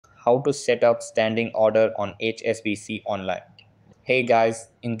how to set up standing order on HSBC online. Hey guys,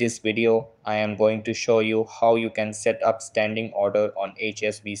 in this video, I am going to show you how you can set up standing order on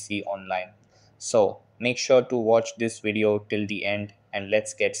HSBC online. So make sure to watch this video till the end and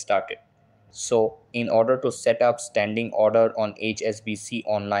let's get started. So in order to set up standing order on HSBC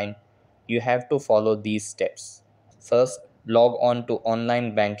online, you have to follow these steps. First, log on to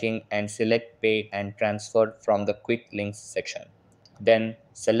online banking and select pay and transfer from the quick links section. Then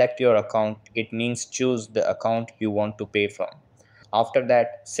select your account. It means choose the account you want to pay from. After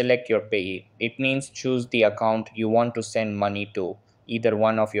that, select your payee. It means choose the account you want to send money to, either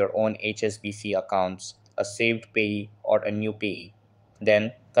one of your own HSBC accounts, a saved payee, or a new payee.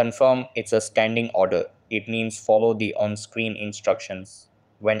 Then confirm it's a standing order. It means follow the on-screen instructions.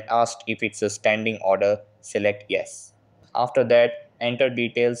 When asked if it's a standing order, select yes. After that, enter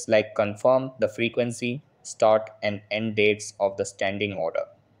details like confirm the frequency, start and end dates of the standing order.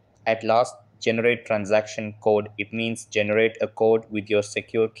 At last, generate transaction code. It means generate a code with your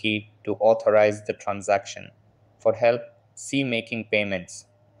secure key to authorize the transaction. For help, see making payments.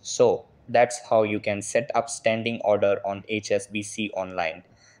 So that's how you can set up standing order on HSBC online.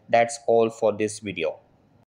 That's all for this video.